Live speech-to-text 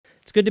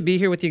It's good to be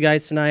here with you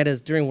guys tonight.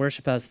 As during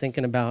worship, I was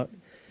thinking about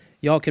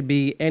y'all could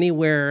be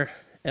anywhere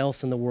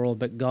else in the world,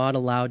 but God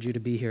allowed you to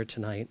be here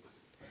tonight.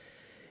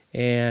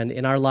 And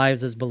in our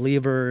lives as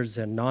believers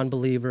and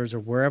non-believers, or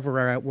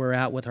wherever we're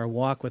at with our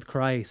walk with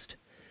Christ,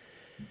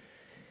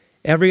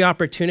 every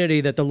opportunity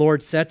that the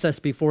Lord sets us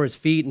before his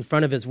feet in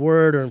front of his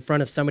word, or in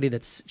front of somebody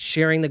that's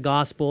sharing the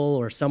gospel,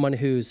 or someone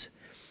who's,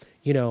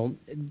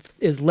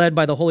 is led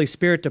by the Holy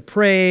Spirit to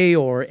pray,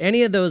 or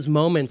any of those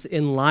moments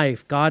in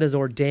life, God has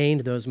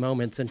ordained those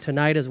moments. And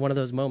tonight is one of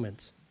those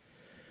moments.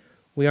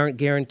 We aren't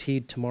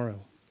guaranteed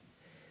tomorrow.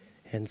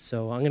 And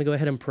so I'm going to go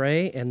ahead and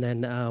pray, and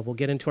then we'll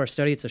get into our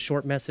study. It's a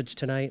short message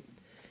tonight.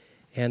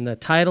 And the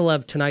title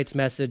of tonight's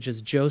message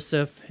is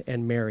Joseph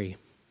and Mary.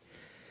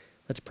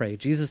 Let's pray.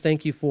 Jesus,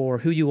 thank you for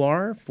who you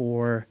are,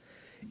 for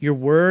your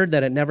word,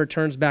 that it never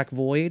turns back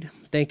void.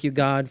 Thank you,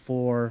 God,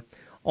 for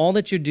all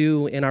that you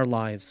do in our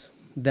lives,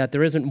 that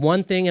there isn't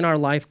one thing in our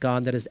life,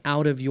 God, that is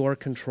out of your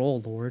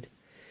control, Lord.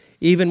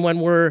 Even when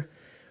we're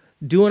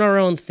doing our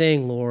own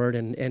thing, Lord,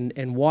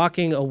 and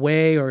walking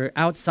away or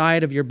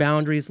outside of your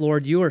boundaries,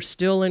 Lord, you are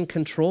still in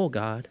control,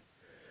 God.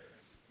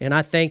 And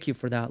I thank you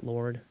for that,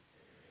 Lord.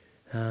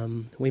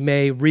 We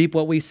may reap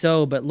what we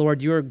sow, but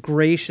Lord, you are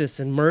gracious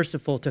and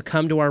merciful to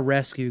come to our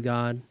rescue,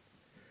 God.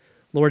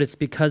 Lord, it's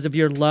because of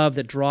your love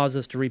that draws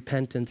us to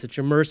repentance. It's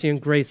your mercy and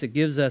grace that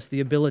gives us the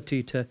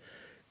ability to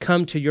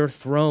come to your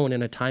throne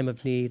in a time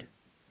of need.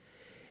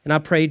 And I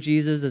pray,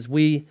 Jesus, as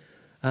we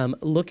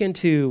look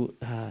into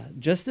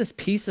just this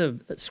piece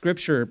of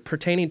scripture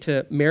pertaining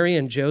to Mary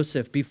and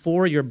Joseph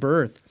before your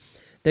birth,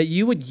 that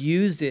you would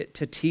use it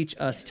to teach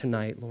us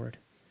tonight, Lord.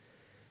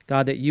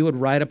 God, that you would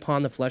write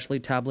upon the fleshly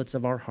tablets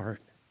of our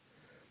heart,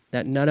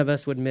 that none of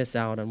us would miss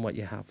out on what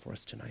you have for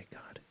us tonight,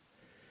 God.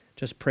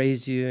 Just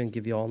praise you and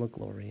give you all the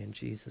glory in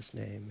Jesus'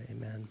 name,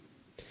 amen.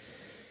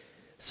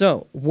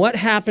 So, what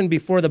happened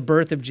before the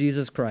birth of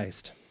Jesus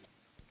Christ?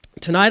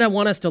 Tonight, I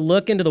want us to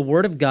look into the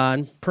Word of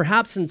God,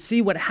 perhaps, and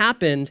see what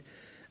happened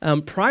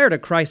prior to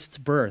Christ's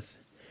birth.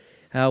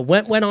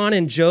 What went on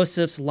in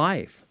Joseph's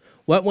life?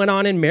 What went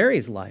on in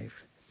Mary's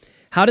life?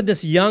 How did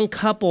this young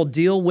couple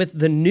deal with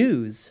the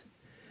news?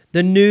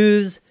 The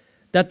news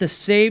that the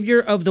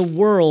Savior of the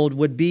world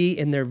would be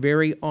in their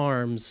very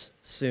arms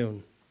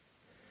soon.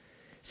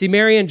 See,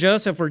 Mary and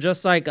Joseph were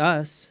just like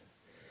us.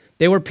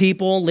 They were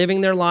people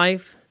living their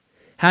life,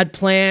 had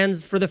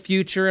plans for the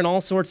future and all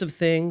sorts of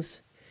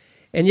things.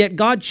 And yet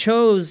God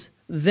chose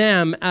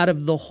them out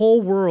of the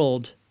whole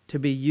world to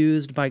be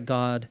used by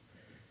God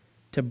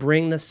to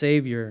bring the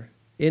Savior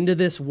into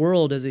this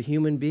world as a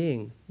human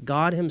being,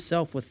 God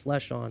himself with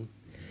flesh on.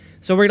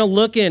 So we're going to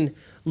look in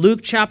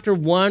Luke chapter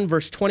 1,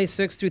 verse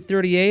 26 through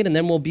 38, and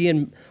then we'll be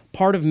in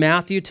part of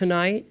Matthew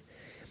tonight.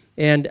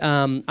 And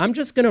I'm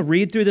just going to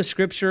read through the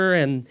scripture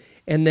and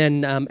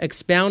then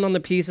expound on the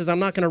pieces. I'm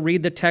not going to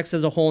read the text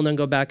as a whole and then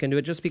go back into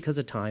it just because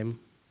of time.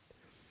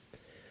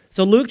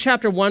 So Luke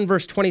chapter 1,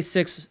 verse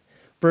 26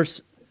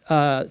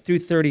 through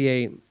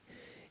 38.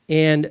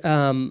 And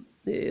the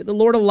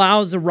Lord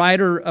allows the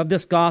writer of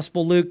this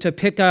gospel, Luke, to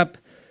pick up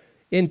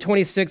in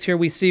 26 here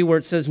we see where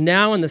it says,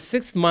 "Now in the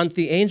 6th month,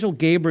 the angel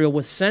Gabriel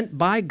was sent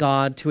by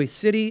God to a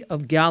city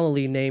of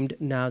Galilee named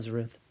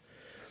Nazareth."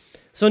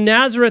 So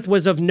Nazareth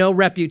was of no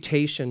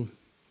reputation.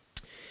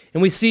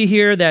 And we see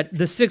here that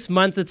the 6th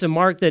month, it's a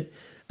mark that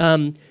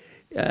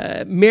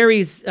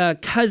Mary's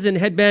cousin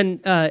had been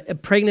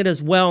pregnant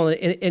as well,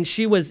 and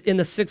she was in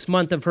the 6th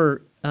month of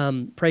her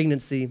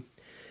pregnancy.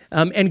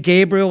 And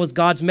Gabriel was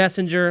God's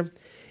messenger,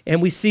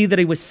 and we see that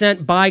he was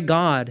sent by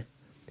God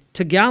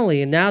to Galilee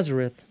in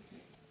Nazareth.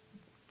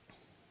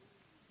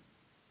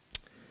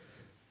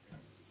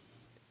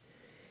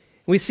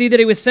 We see that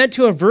he was sent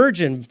to a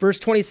virgin, verse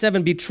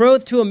 27,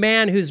 betrothed to a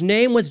man whose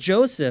name was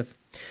Joseph,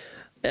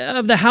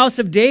 of the house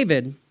of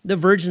David. The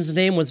virgin's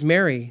name was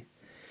Mary.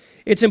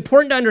 It's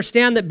important to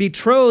understand that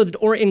betrothed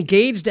or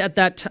engaged at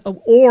that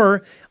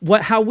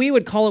how we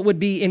would call it would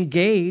be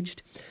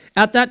engaged.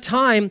 At that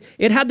time,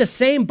 it had the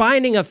same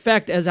binding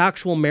effect as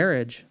actual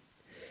marriage.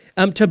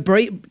 To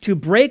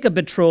break a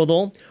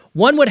betrothal,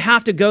 one would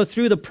have to go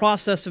through the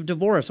process of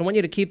divorce. I want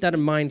you to keep that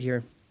in mind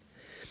here.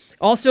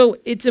 Also,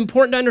 it's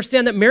important to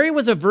understand that Mary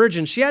was a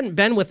virgin. She hadn't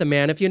been with a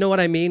man, if you know what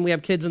I mean. We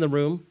have kids in the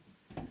room.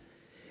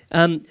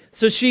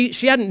 So she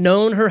hadn't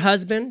known her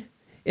husband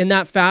in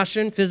that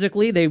fashion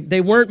physically.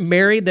 They weren't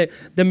married.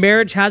 The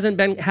marriage hadn't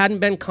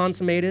been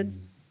consummated.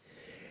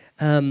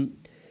 In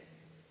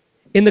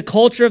the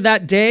culture of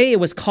that day, it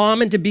was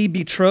common to be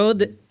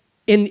betrothed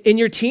in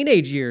your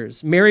teenage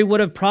years. Mary would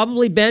have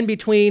probably been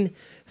between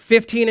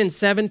 15 and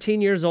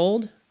 17 years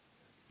old.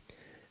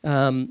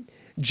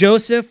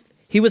 Joseph,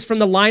 he was from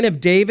the line of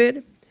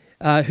David,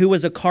 who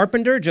was a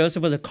carpenter.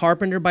 Joseph was a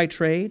carpenter by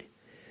trade.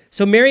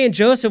 So Mary and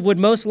Joseph would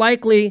most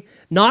likely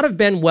not have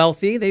been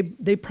wealthy.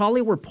 They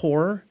probably were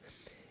poor.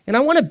 And I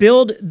want to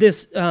build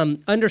this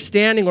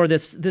understanding or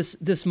this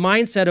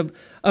mindset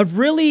of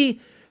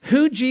really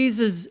who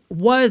Jesus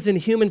was in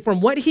human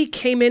form, what he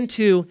came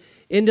into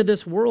into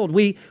this world.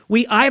 We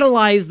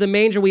idolize the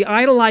manger. We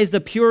idolize the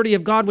purity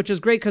of God, which is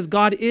great because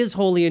God is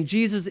holy and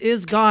Jesus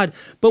is God.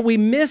 But we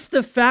miss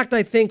the fact,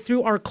 I think,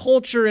 through our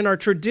culture and our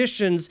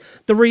traditions,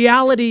 the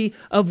reality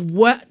of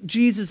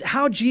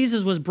how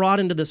Jesus was brought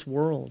into this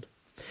world.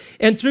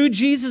 And through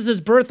Jesus'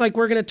 birth, like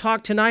we're going to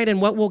talk tonight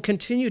and what we'll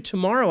continue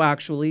tomorrow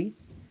actually,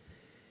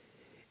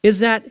 is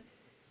that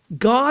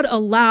God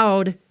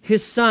allowed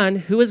his Son,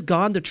 who is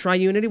God, the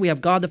triunity. We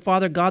have God the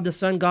Father, God the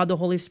Son, God the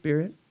Holy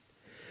Spirit,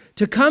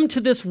 to come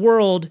to this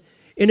world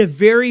in a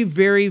very,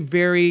 very,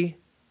 very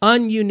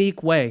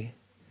ununique way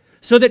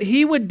so that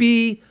he would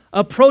be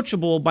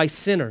approachable by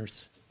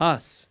sinners,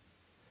 us.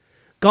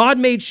 God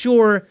made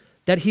sure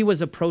that he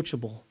was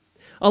approachable.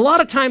 A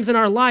lot of times in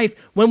our life,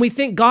 when we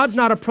think God's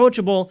not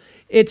approachable,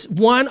 it's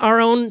one,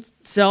 our own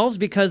selves,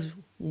 because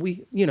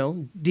we,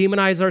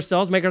 demonize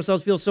ourselves, make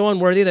ourselves feel so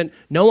unworthy that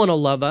no one will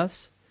love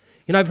us.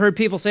 I've heard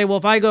people say, well,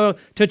 if I go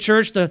to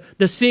church,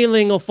 the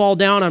ceiling will fall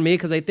down on me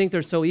because they think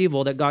they're so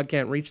evil that God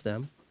can't reach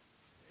them.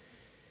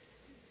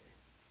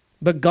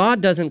 But God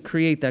doesn't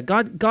create that.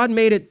 God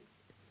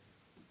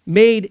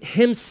made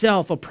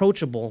himself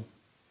approachable.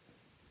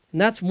 And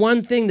that's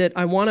one thing that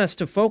I want us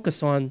to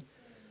focus on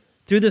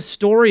through this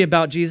story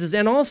about Jesus,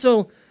 and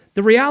also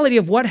the reality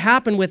of what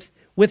happened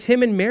with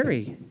him and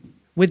Mary,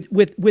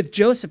 with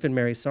Joseph and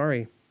Mary,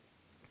 sorry.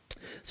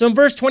 So in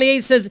verse 28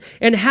 it says,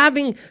 and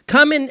having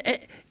come in,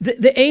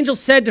 the angel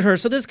said to her,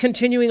 so this is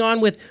continuing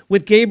on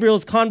with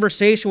Gabriel's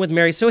conversation with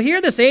Mary. So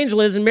here this angel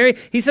is, and Mary,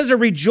 he says,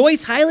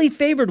 rejoice, highly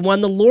favored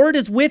one, the Lord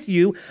is with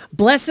you.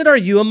 Blessed are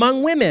you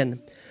among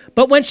women.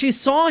 But when she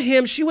saw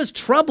him, she was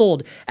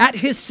troubled at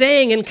his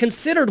saying and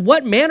considered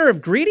what manner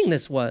of greeting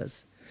this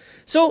was.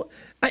 So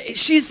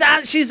she's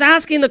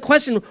asking the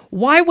question,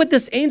 why would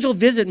this angel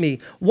visit me?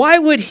 Why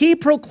would he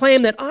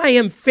proclaim that I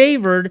am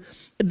favored,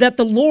 that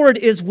the Lord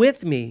is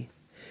with me?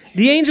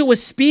 The angel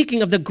was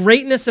speaking of the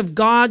greatness of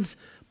God's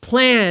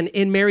plan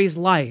in Mary's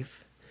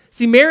life.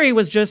 See, Mary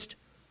was just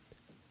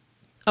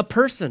a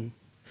person.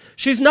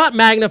 She's not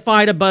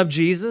magnified above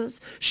Jesus.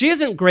 She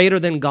isn't greater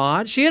than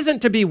God. She isn't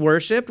to be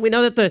worshiped. We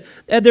know that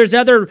there's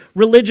other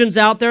religions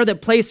out there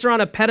that place her on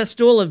a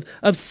pedestal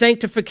of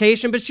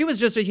sanctification, but she was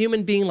just a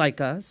human being like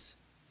us.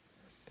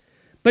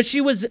 But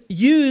she was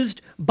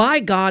used by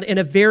God in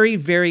a very,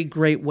 very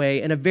great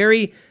way, in a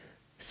very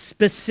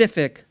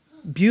specific,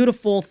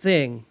 beautiful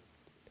thing.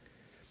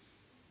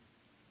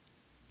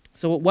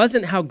 So it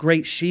wasn't how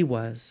great she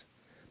was,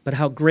 but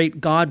how great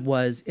God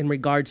was in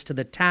regards to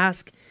the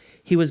task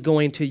he was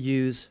going to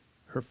use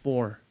her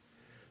for.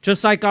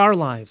 Just like our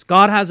lives,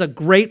 God has a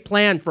great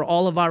plan for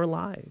all of our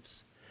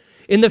lives.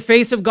 In the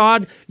face of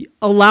God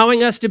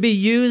allowing us to be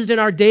used in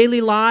our daily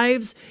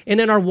lives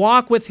and in our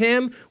walk with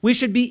him, we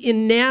should be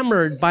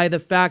enamored by the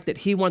fact that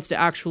he wants to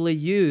actually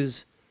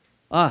use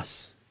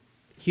us,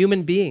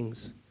 human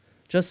beings,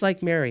 just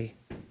like Mary.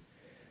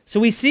 So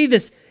we see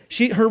this,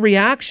 her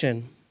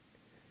reaction.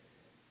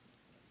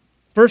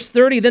 Verse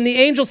 30, then the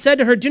angel said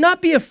to her, do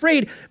not be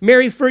afraid,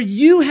 Mary, for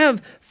you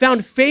have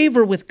found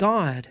favor with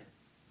God.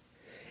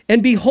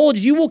 And behold,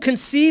 you will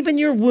conceive in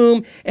your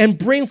womb and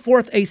bring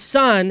forth a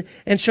son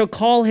and shall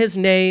call his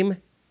name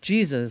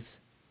Jesus.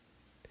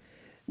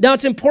 Now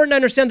it's important to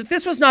understand that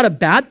this was not a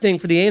bad thing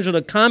for the angel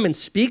to come and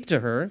speak to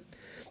her.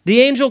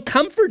 The angel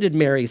comforted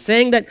Mary,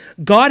 saying that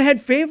God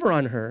had favor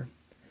on her.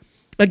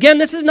 Again,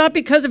 this is not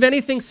because of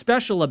anything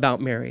special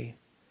about Mary.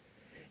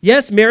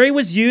 Yes, Mary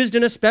was used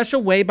in a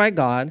special way by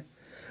God,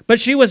 but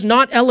she was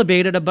not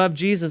elevated above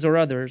Jesus or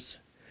others.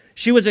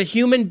 She was a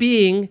human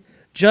being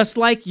just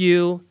like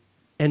you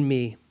and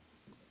me,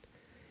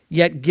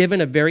 yet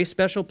given a very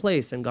special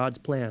place in God's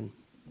plan.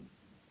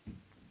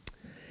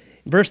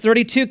 Verse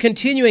 32,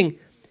 continuing,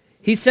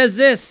 he says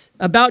this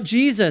about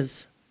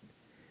Jesus.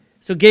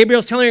 So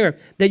Gabriel's telling her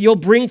that you'll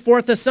bring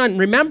forth a son.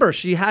 Remember,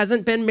 she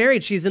hasn't been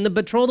married. She's in the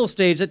betrothal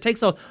stage. It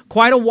takes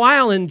quite a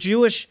while in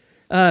Jewish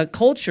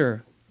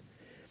culture.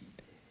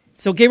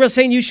 So Gabriel's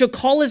saying, you shall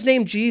call his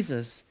name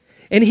Jesus,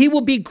 and he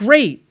will be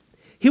great.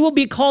 He will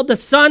be called the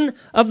Son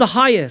of the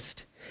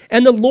Highest.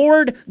 And the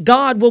Lord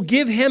God will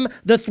give him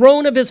the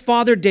throne of his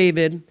father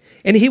David,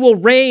 and he will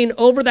reign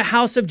over the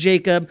house of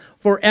Jacob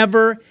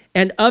forever,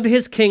 and of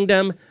his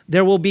kingdom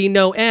there will be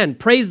no end.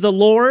 Praise the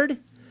Lord.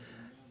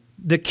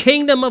 The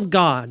kingdom of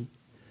God,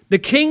 the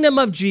kingdom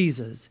of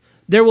Jesus,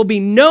 there will be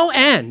no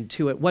end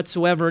to it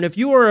whatsoever. And if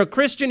you are a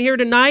Christian here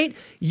tonight,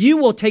 you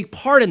will take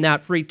part in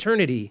that for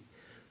eternity.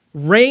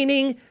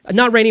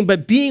 Not reigning,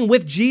 but being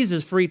with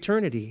Jesus for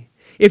eternity.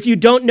 If you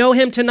don't know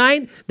him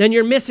tonight, then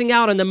you're missing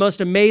out on the most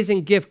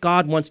amazing gift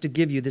God wants to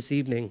give you this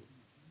evening.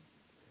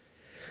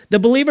 The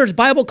Believer's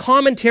Bible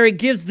Commentary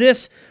gives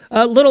this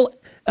little,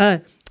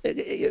 I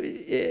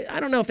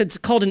don't know if it's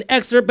called an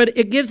excerpt, but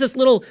it gives this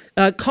little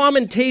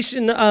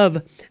commentation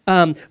of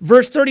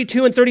verse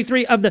 32 and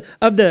 33 of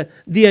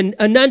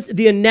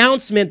the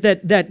announcement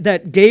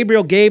that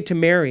Gabriel gave to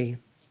Mary.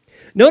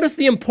 Notice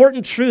the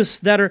important truths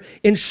that are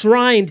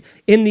enshrined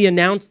in the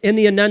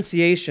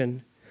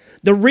Annunciation.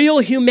 The real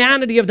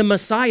humanity of the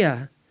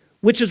Messiah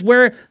which is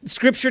where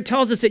Scripture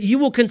tells us that you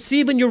will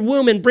conceive in your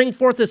womb and bring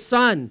forth a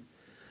son.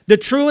 The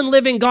true and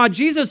living God.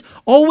 Jesus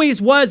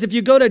always was. If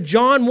you go to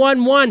John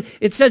 1:1,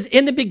 it says,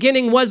 in the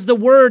beginning was the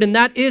Word, and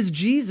that is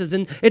Jesus.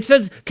 And it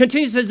says,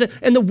 continues, says,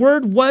 and the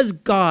Word was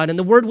God, and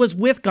the Word was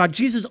with God.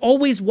 Jesus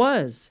always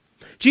was.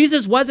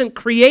 Jesus wasn't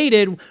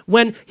created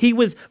when he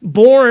was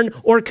born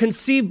or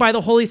conceived by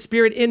the Holy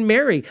Spirit in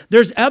Mary.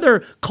 There's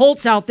other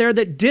cults out there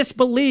that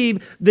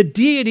disbelieve the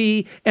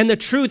deity and the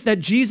truth that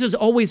Jesus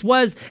always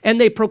was, and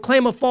they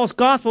proclaim a false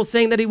gospel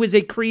saying that he was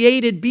a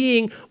created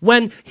being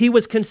when he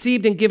was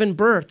conceived and given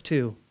birth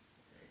to.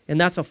 And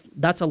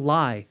that's a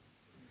lie.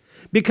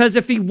 Because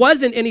if he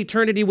wasn't in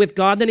eternity with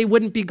God, then he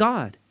wouldn't be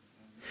God.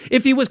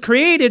 If he was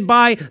created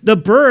by the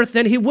birth,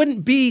 then he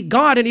wouldn't be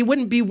God and he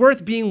wouldn't be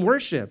worth being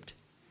worshiped.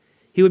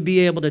 He would be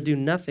able to do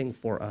nothing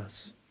for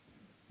us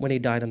when he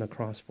died on the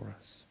cross for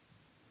us.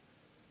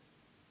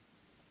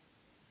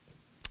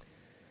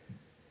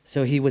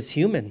 So he was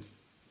human.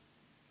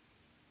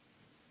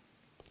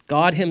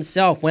 God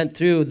himself went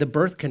through the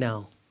birth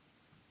canal.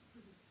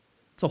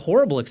 It's a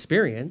horrible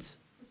experience.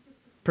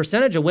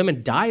 Percentage of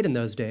women died in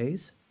those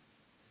days.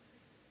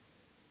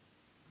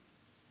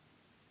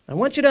 I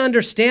want you to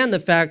understand the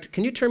fact,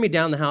 can you turn me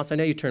down the house? I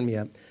know you turned me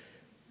up.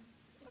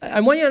 I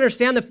want you to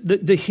understand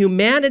the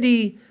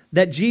humanity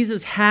that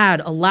Jesus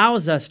had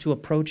allows us to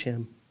approach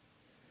him.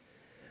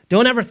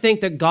 Don't ever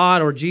think that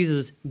God or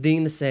Jesus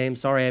being the same,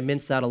 sorry, I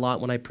mince that a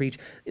lot when I preach,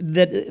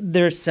 that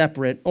they're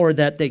separate or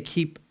that they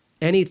keep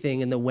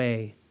anything in the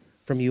way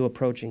from you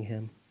approaching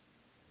him.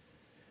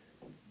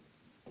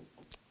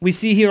 We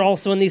see here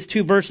also in these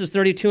two verses,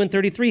 32 and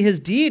 33,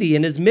 his deity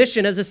and his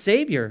mission as a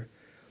savior,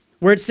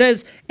 where it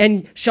says,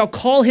 and shall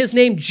call his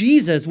name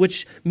Jesus,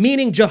 which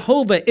meaning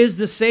Jehovah is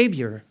the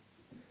savior.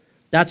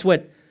 That's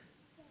what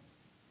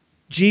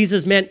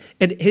Jesus meant.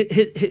 And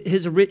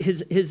his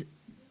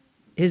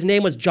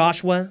name was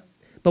Joshua,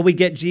 but we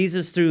get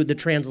Jesus through the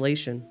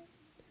translation.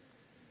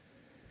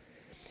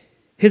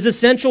 His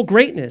essential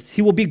greatness.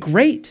 He will be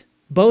great,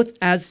 both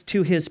as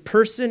to his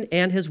person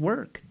and his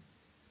work.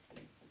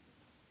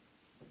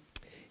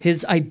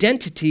 His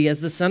identity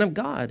as the Son of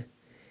God,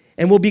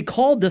 and will be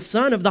called the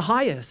Son of the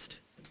Highest.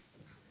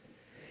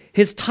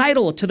 His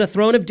title to the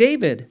throne of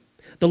David.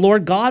 The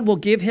Lord God will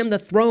give him the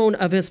throne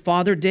of his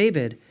father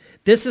David.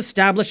 This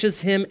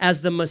establishes him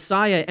as the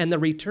Messiah and the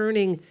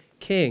returning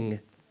King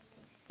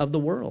of the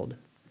world.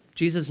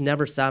 Jesus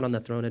never sat on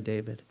the throne of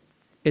David.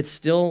 It's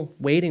still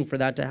waiting for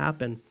that to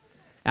happen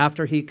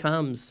after he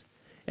comes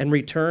and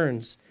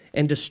returns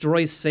and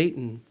destroys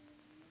Satan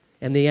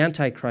and the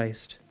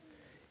Antichrist.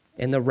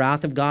 And the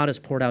wrath of God is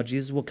poured out.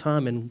 Jesus will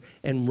come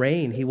and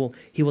reign. He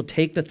will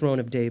take the throne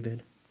of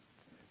David.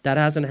 That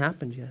hasn't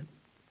happened yet.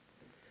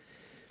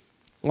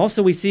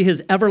 Also, we see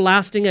his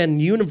everlasting and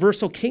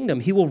universal kingdom.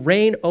 He will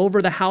reign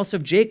over the house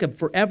of Jacob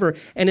forever,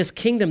 and his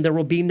kingdom there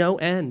will be no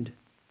end.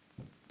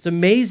 It's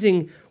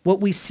amazing what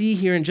we see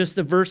here in just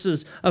the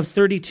verses of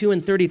 32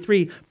 and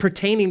 33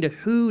 pertaining to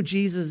who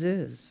Jesus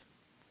is.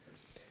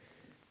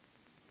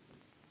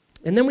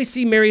 And then we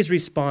see Mary's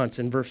response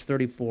in verse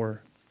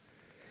 34.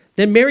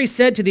 Then Mary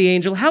said to the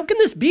angel, how can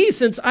this be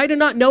since I do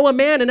not know a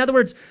man? In other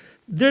words,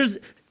 there's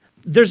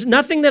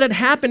nothing that had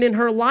happened in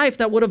her life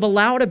that would have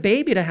allowed a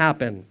baby to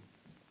happen.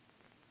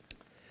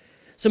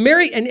 So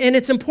Mary, and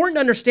it's important to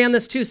understand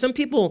this too. Some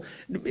people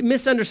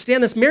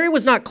misunderstand this. Mary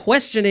was not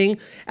questioning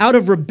out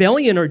of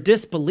rebellion or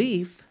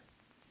disbelief.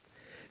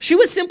 She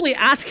was simply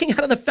asking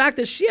out of the fact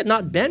that she had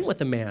not been with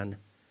a man.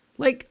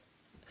 Like,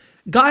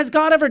 has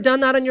God ever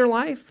done that in your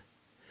life?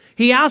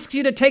 He asks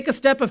you to take a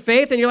step of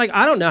faith and you're like,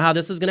 I don't know how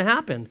this is going to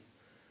happen.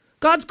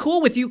 God's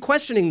cool with you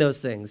questioning those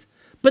things,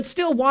 but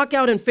still walk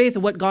out in faith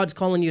of what God's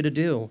calling you to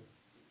do.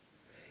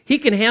 He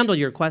can handle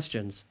your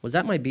questions. Was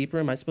that my beeper?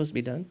 Am I supposed to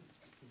be done?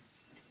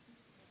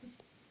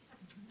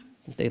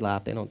 They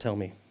laugh. They don't tell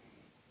me.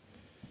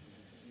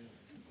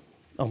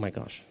 Oh my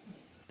gosh.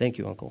 Thank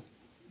you, Uncle.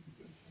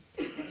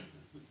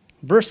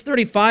 Verse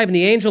 35, and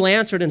the angel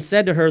answered and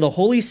said to her, the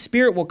Holy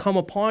Spirit will come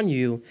upon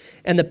you,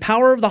 and the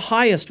power of the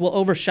highest will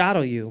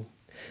overshadow you.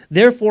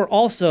 Therefore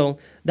also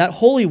that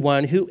Holy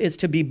One who is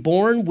to be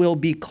born will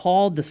be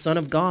called the Son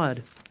of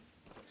God.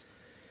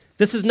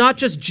 This is not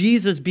just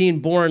Jesus being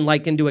born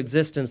like into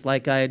existence,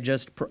 like I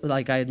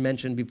had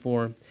mentioned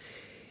before.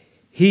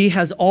 He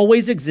has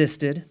always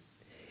existed.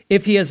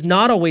 If he has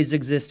not always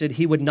existed,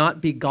 he would not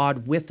be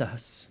God with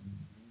us.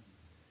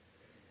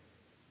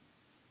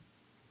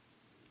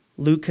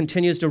 Luke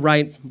continues to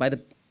write by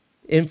the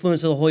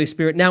influence of the Holy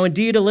Spirit. Now,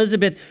 indeed,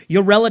 Elizabeth,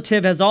 your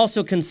relative, has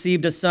also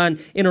conceived a son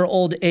in her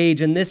old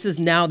age, and this is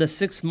now the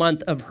 6th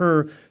month of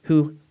her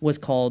who was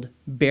called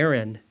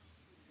barren.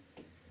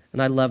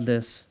 And I love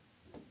this.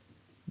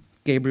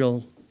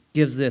 Gabriel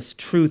gives this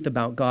truth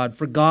about God.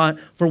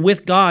 For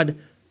with God,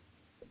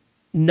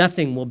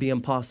 nothing will be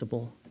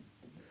impossible.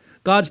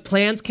 God's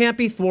plans can't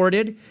be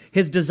thwarted.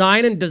 His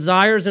design and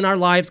desires in our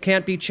lives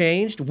can't be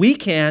changed. We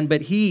can,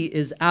 but he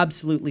is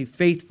absolutely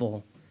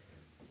faithful.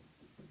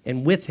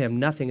 And with him,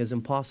 nothing is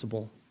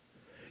impossible.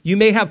 You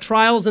may have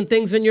trials and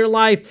things in your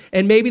life,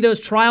 and maybe those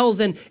trials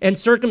and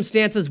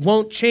circumstances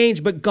won't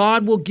change, but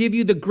God will give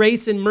you the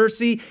grace and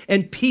mercy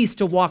and peace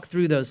to walk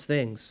through those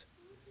things.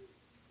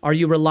 Are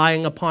you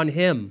relying upon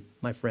him,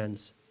 my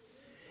friends?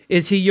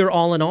 Is he your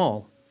all in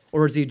all,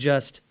 or is he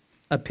just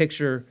a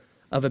picture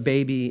of a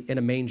baby in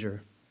a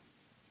manger?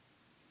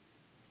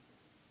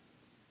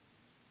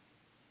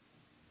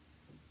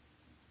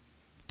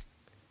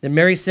 Then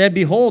Mary said,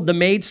 "Behold, the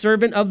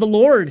maidservant of the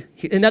Lord."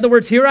 In other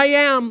words, here I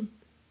am.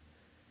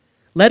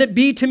 Let it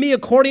be to me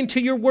according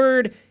to your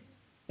word.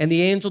 And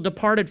the angel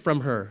departed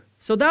from her.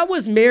 So that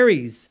was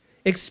Mary's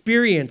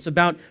experience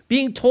about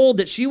being told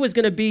that she was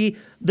going to be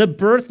the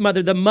birth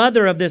mother, the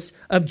mother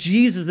of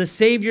Jesus, the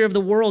Savior of the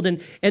world.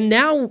 And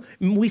now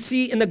we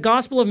see in the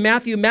Gospel of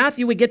Matthew,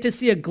 we get to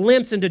see a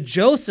glimpse into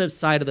Joseph's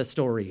side of the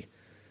story.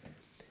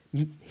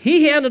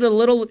 He handled it a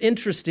little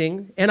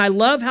interesting, and I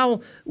love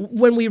how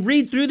when we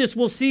read through this,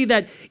 we'll see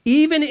that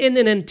even in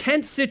an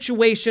intense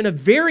situation, a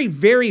very,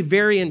 very,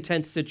 very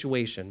intense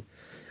situation,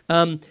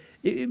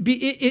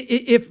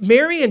 if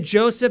Mary and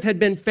Joseph had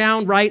been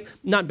found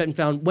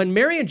when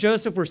Mary and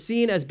Joseph were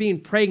seen as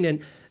being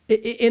pregnant,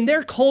 in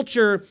their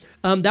culture,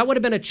 that would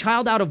have been a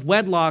child out of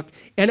wedlock,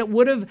 and it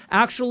would have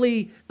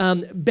actually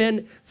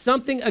been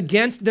something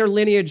against their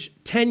lineage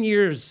 10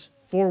 years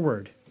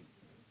forward.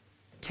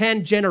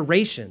 10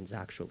 generations,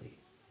 actually.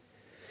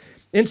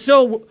 And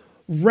so,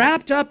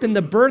 wrapped up in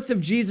the birth of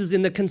Jesus,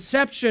 in the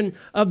conception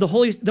of the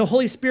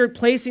Holy Spirit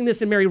placing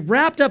this in Mary,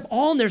 wrapped up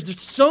all in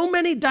there's so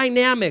many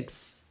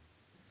dynamics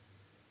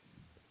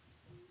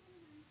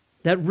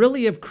that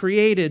really have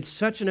created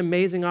such an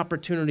amazing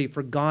opportunity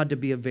for God to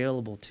be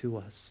available to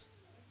us.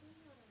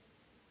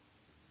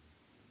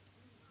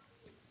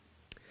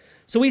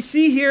 So we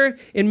see here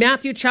in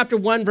Matthew chapter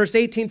 1, verse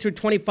 18 through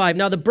 25,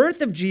 now the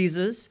birth of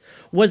Jesus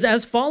was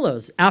as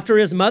follows. After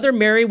his mother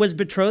Mary was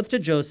betrothed to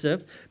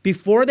Joseph,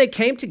 before they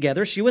came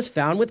together, she was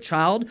found with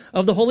child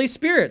of the Holy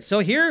Spirit. So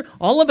here,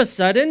 all of a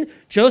sudden,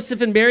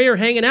 Joseph and Mary are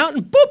hanging out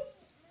and boop,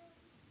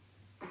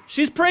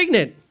 she's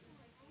pregnant.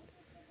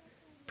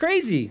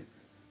 Crazy.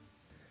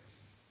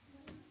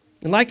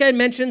 And like I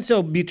mentioned,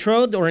 so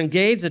betrothed or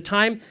engaged, the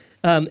time,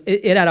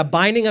 it had a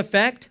binding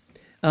effect.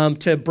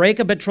 To break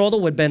a betrothal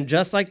would have been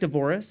just like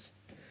divorce.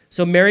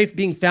 So Mary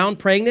being found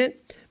pregnant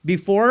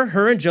before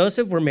her and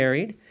Joseph were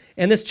married,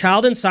 and this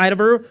child inside of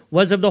her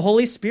was of the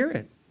Holy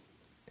Spirit.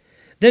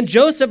 Then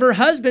Joseph, her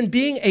husband,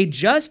 being a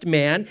just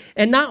man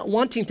and not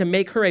wanting to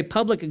make her a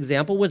public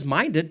example, was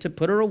minded to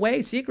put her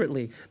away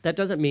secretly. That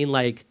doesn't mean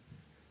that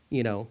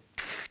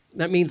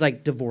means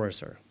like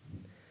divorce her.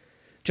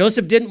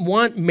 Joseph didn't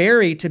want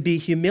Mary to be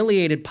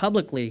humiliated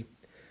publicly.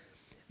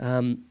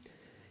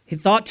 He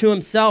thought to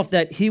himself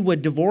that he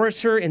would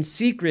divorce her in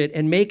secret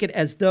and make it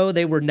as though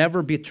they were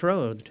never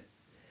betrothed,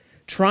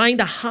 trying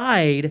to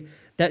hide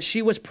that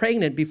she was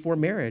pregnant before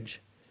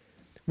marriage.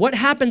 What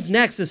happens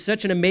next is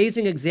such an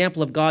amazing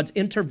example of God's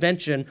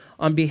intervention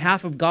on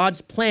behalf of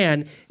God's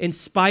plan in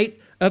spite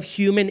of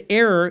human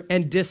error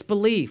and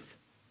disbelief.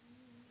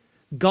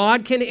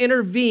 God can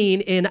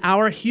intervene in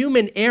our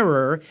human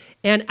error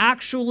and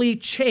actually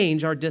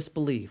change our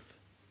disbelief.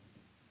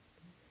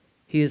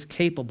 He is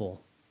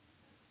capable.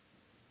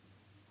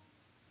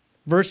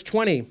 Verse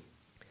 20,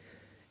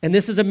 and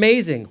this is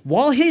amazing.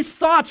 While his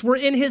thoughts were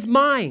in his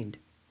mind,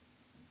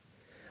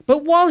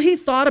 but while he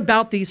thought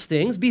about these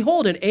things,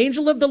 behold, an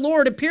angel of the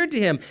Lord appeared to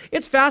him.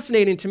 It's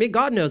fascinating to me.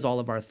 God knows all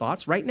of our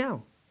thoughts right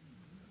now.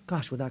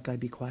 Gosh, will that guy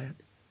be quiet?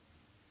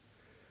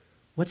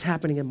 What's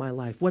happening in my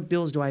life? What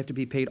bills do I have to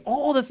be paid?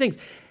 All the things.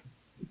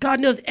 God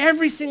knows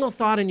every single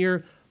thought in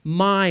your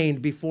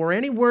mind before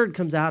any word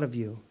comes out of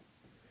you.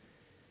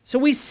 So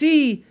we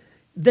see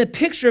the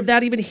picture of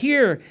that even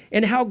here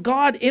and how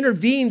God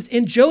intervenes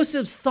in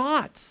Joseph's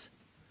thoughts.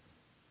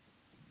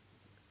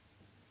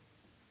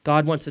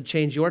 God wants to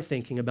change your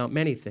thinking about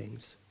many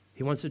things.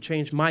 He wants to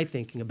change my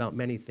thinking about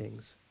many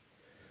things.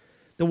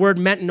 The word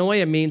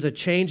metanoia means a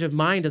change of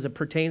mind as it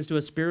pertains to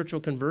a spiritual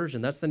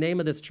conversion. That's the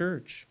name of this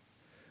church.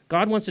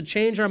 God wants to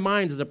change our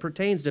minds as it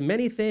pertains to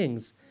many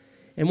things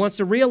and wants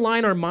to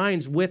realign our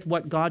minds with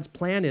what God's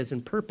plan is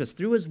and purpose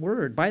through his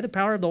word by the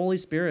power of the Holy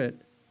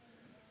Spirit.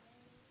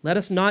 Let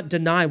us not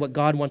deny what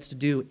God wants to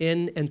do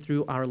in and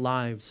through our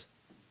lives.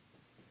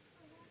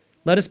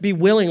 Let us be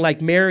willing,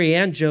 like Mary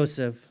and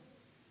Joseph.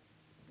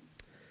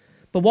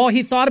 But while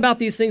he thought about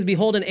these things,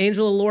 behold, an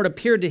angel of the Lord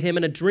appeared to him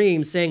in a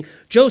dream, saying,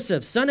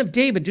 Joseph, son of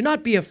David, do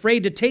not be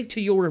afraid to take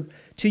to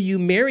you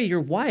Mary,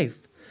 your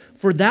wife,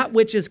 for that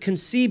which is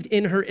conceived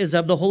in her is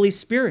of the Holy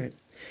Spirit.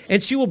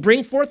 And she will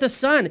bring forth a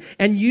son,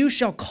 and you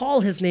shall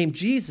call his name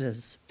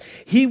Jesus.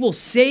 He will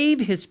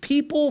save his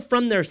people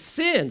from their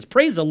sins.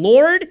 Praise the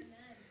Lord.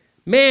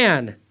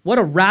 Man, what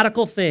a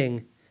radical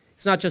thing.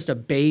 It's not just a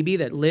baby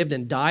that lived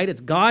and died. It's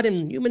God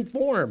in human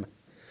form.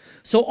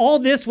 So all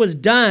this was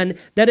done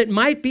that it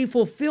might be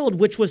fulfilled,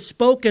 which was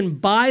spoken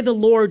by the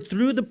Lord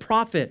through the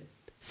prophet,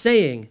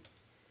 saying,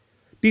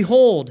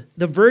 Behold,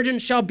 the virgin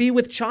shall be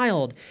with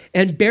child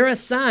and bear a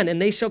son,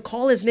 and they shall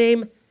call his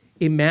name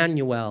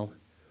Emmanuel,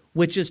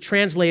 which is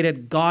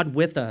translated God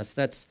with us.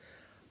 That's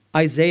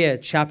Isaiah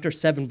chapter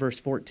 7, verse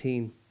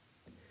 14.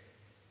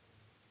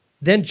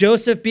 Then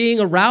Joseph, being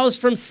aroused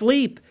from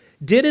sleep,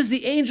 did as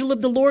the angel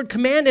of the Lord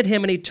commanded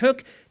him, and he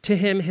took to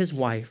him his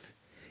wife,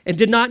 and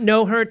did not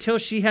know her till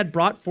she had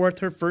brought forth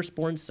her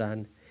firstborn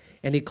son,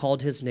 and he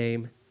called his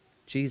name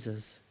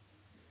Jesus.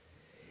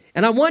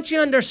 And I want you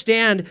to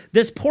understand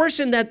this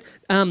portion that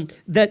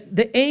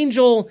the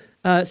angel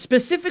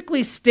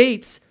specifically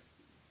states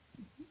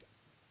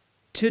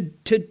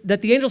that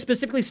the angel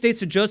specifically states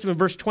to Joseph in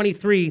verse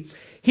 23.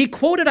 He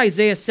quoted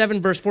Isaiah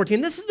 7, verse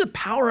 14. This is the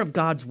power of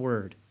God's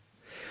word.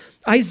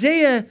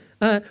 Isaiah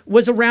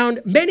was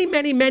around many,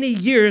 many, many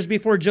years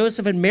before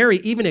Joseph and Mary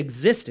even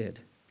existed.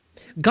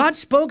 God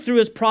spoke through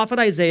his prophet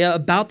Isaiah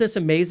about this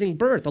amazing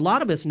birth. A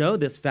lot of us know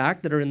this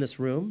fact that are in this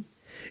room.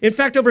 In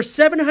fact, over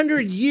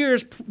 700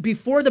 years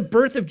before the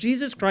birth of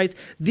Jesus Christ,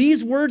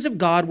 these words of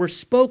God were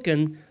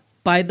spoken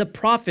by the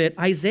prophet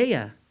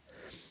Isaiah.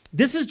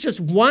 This is just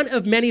one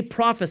of many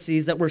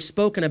prophecies that were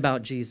spoken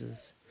about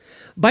Jesus.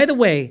 By the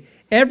way,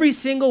 every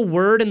single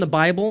word in the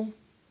Bible,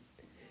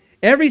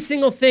 every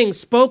single thing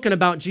spoken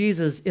about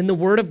Jesus in the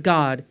Word of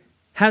God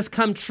has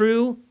come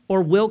true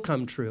or will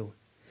come true.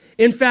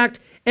 In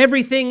fact,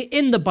 everything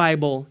in the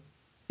Bible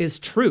is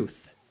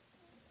truth.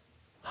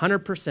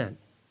 100%.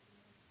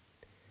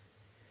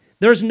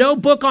 There's no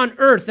book on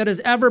earth that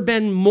has ever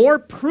been more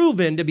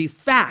proven to be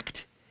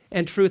fact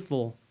and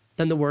truthful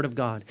than the Word of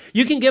God.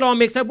 You can get all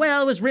mixed up.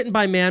 Well, it was written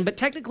by man, but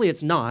technically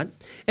it's not.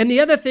 And the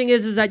other thing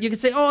is that you can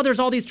say, oh, there's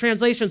all these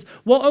translations.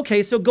 Well,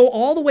 okay, so go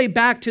all the way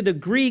back to the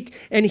Greek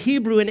and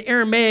Hebrew and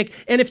Aramaic.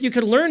 And if you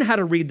can learn how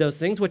to read those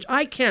things, which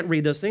I can't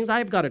read those things,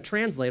 I've got a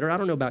translator. I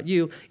don't know about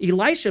you.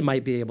 Elisha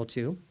might be able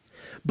to.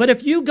 But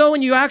if you go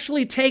and you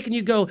actually take and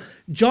you go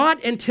jot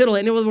and tittle,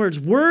 in other words,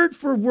 word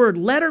for word,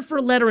 letter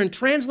for letter, and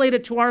translate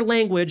it to our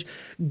language,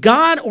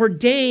 God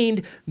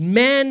ordained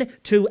men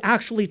to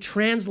actually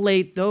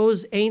translate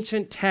those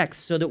ancient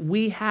texts so that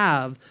we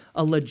have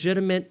a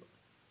legitimate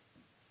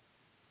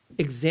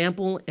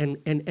example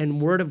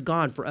and word of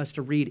God for us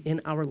to read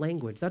in our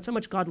language. That's how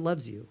much God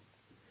loves you.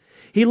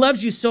 He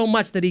loves you so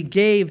much that he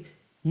gave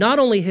not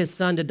only his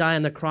son to die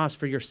on the cross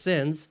for your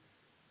sins,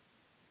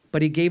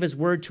 but he gave his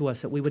word to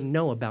us that we would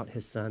know about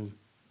his son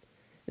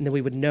and that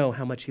we would know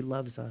how much he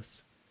loves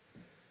us.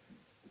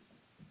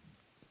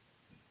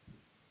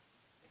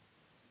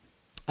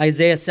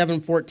 Isaiah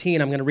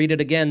 7:14, I'm going to read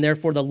it again.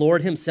 Therefore, the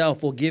Lord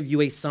himself will give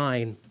you a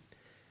sign.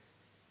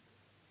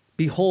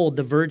 Behold,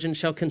 the virgin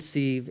shall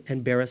conceive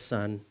and bear a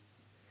son,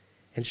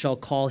 and shall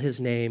call his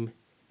name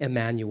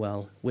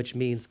Emmanuel, which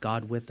means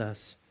God with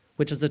us,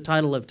 which is the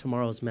title of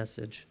tomorrow's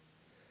message.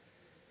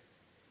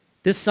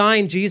 This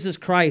sign, Jesus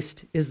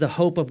Christ, is the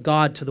hope of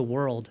God to the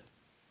world.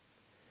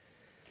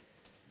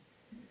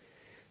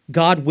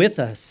 God with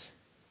us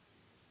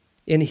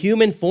in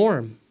human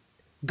form.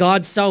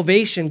 God's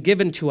salvation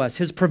given to us,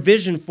 his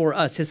provision for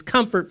us, his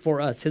comfort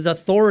for us, his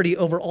authority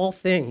over all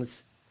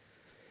things.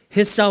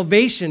 His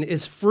salvation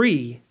is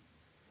free.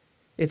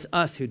 It's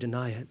us who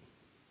deny it.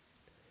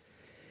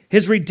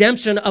 His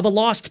redemption of a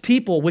lost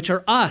people, which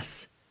are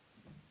us.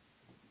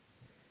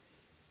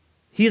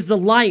 He is the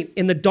light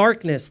in the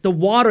darkness, the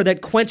water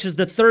that quenches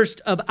the thirst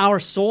of our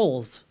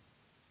souls.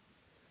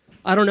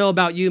 I don't know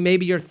about you.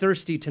 Maybe you're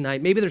thirsty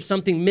tonight. Maybe there's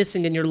something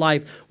missing in your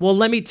life. Well,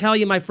 let me tell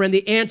you, my friend,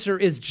 the answer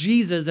is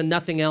Jesus and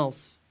nothing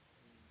else.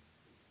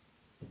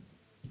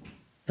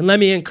 And let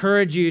me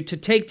encourage you to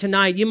take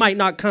tonight. You might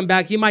not come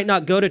back. You might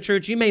not go to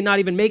church. You may not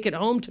even make it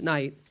home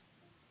tonight.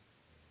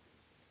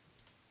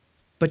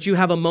 But you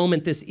have a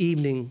moment this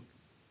evening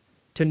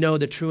to know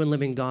the true and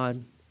living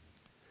God.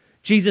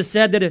 Jesus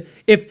said that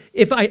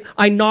if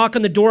I knock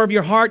on the door of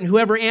your heart and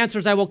whoever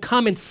answers, I will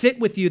come and sit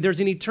with you.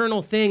 There's an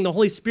eternal thing. The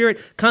Holy Spirit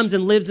comes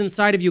and lives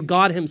inside of you.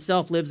 God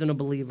himself lives in a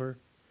believer.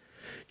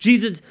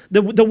 Jesus,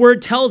 the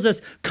word tells us,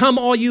 come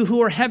all you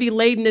who are heavy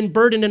laden and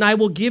burdened, and I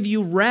will give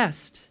you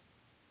rest.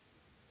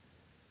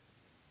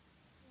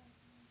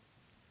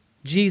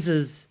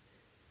 Jesus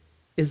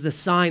is the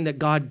sign that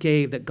God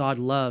gave that God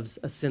loves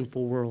a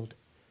sinful world.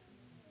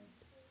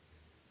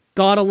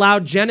 God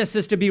allowed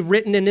Genesis to be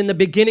written, and in the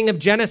beginning of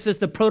Genesis,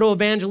 the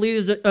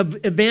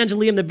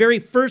proto-evangelium, the very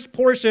first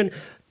portion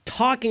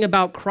talking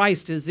about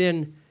Christ is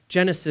in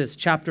Genesis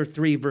chapter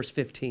 3, verse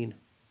 15.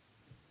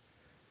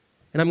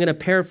 And I'm going to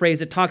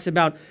paraphrase. It talks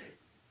about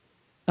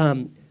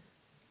I'm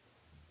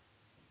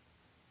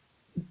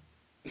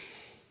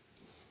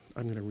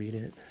going to read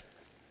it.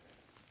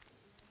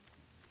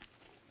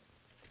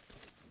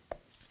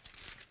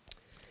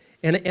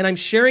 And I'm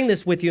sharing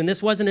this with you, and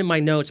this wasn't in my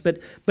notes, but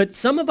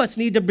some of us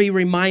need to be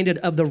reminded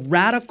of the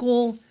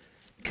radical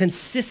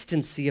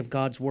consistency of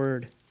God's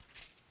word.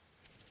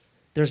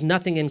 There's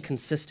nothing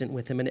inconsistent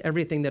with him, and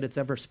everything that it's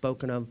ever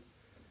spoken of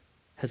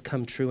has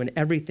come true, and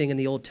everything in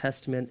the Old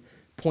Testament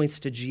points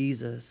to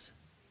Jesus,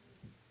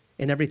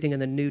 and everything in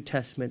the New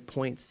Testament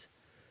points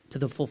to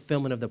the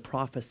fulfillment of the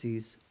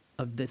prophecies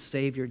of the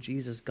Savior,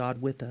 Jesus,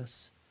 God with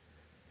us.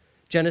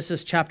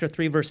 Genesis chapter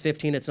 3, verse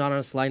 15, it's not on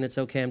a slide, and it's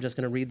okay, I'm just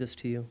going to read this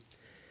to you.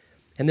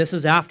 And this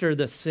is after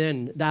the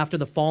sin, after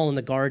the fall in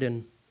the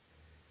garden.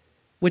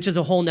 which is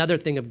a whole nother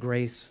thing of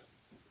grace.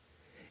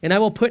 And I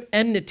will put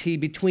enmity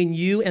between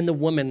you and the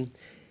woman.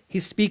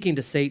 He's speaking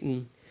to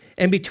Satan.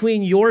 And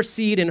between your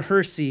seed and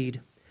her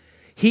seed.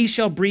 He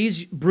shall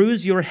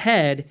bruise your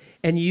head,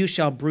 and you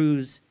shall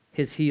bruise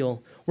his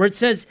heel. Where it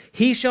says,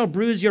 he shall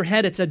bruise your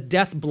head, it's a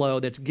death blow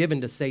that's given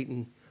to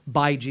Satan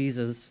by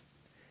Jesus.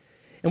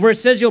 And where it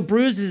says you'll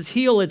bruise his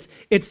heel, it's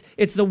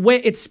the way,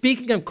 it's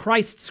speaking of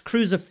Christ's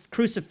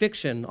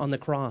crucifixion on the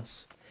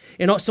cross.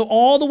 And so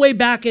all the way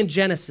back in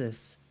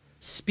Genesis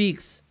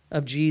speaks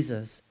of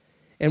Jesus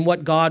and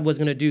what God was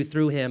going to do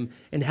through him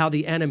and how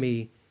the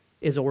enemy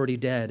is already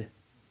dead.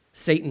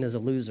 Satan is a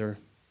loser.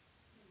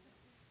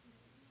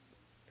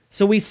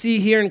 So we see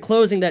here in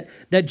closing that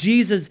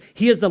Jesus,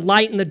 he is the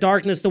light in the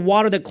darkness, the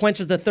water that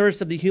quenches the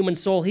thirst of the human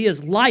soul. He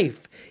is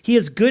life. He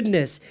is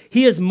goodness.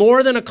 He is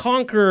more than a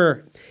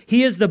conqueror.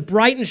 He is the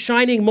bright and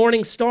shining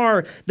morning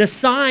star, the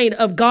sign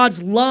of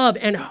God's love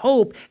and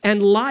hope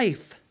and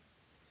life.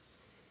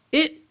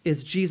 It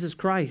is Jesus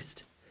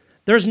Christ.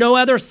 There's no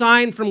other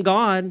sign from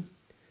God.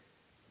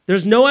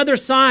 There's no other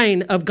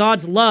sign of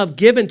God's love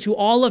given to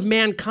all of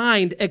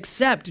mankind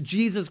except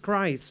Jesus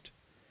Christ.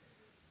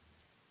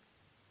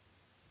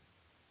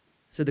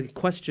 So the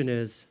question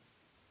is,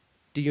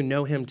 do you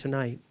know him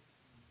tonight?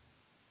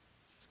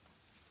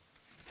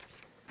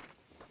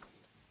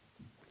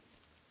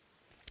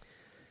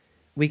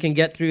 We can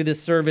get through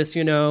this service,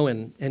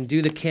 and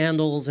do the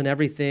candles and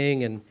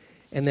everything and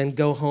then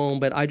go home,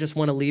 but I just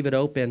want to leave it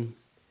open.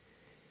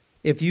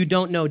 If you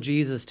don't know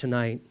Jesus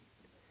tonight,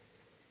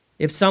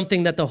 if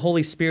something that the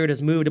Holy Spirit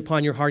has moved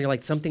upon your heart, you're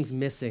like, something's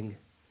missing,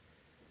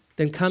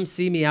 then come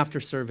see me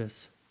after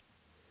service,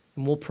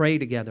 and we'll pray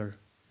together.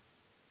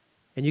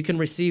 And you can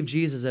receive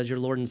Jesus as your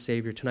Lord and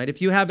Savior tonight.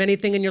 If you have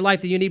anything in your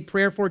life that you need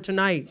prayer for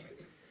tonight,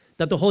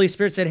 that the Holy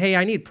Spirit said, hey,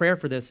 I need prayer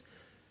for this,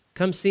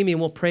 come see me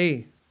and we'll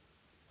pray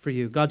for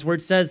you. God's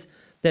word says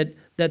that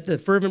the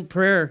fervent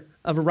prayer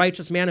of a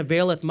righteous man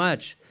availeth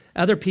much.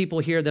 Other people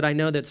here that I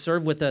know that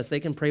serve with us, they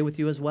can pray with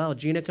you as well.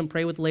 Gina can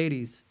pray with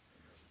ladies.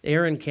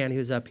 Aaron can,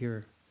 who's up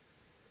here,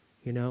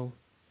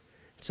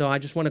 So I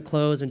just want to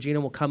close, and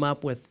Gina will come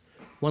up with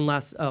one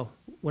last,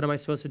 what am I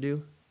supposed to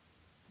do?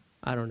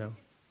 I don't know.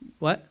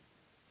 What?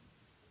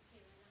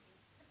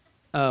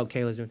 Oh,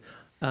 Kayla's doing.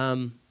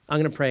 I'm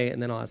going to pray,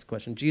 and then I'll ask a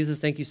question. Jesus,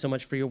 thank you so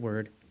much for your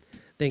word.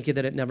 Thank you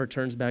that it never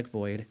turns back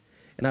void.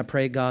 And I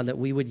pray, God, that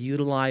we would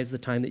utilize the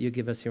time that you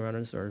give us here on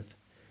this earth.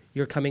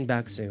 You're coming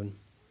back soon.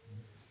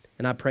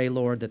 And I pray,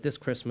 Lord, that this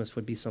Christmas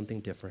would be something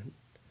different.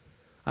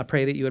 I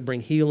pray that you would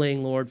bring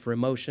healing, Lord, for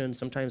emotions.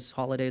 Sometimes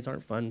holidays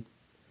aren't fun.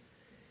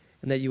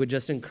 And that you would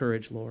just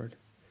encourage, Lord.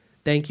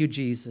 Thank you,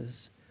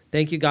 Jesus.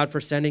 Thank you, God,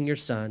 for sending your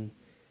son.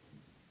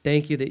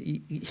 Thank you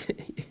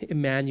that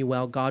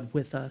Emmanuel, God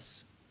with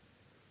us.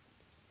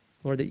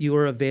 Lord, that you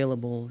are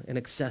available and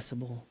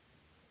accessible.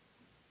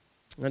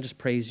 I just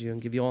praise you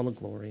and give you all the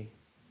glory.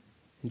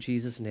 In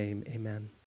Jesus' name, amen.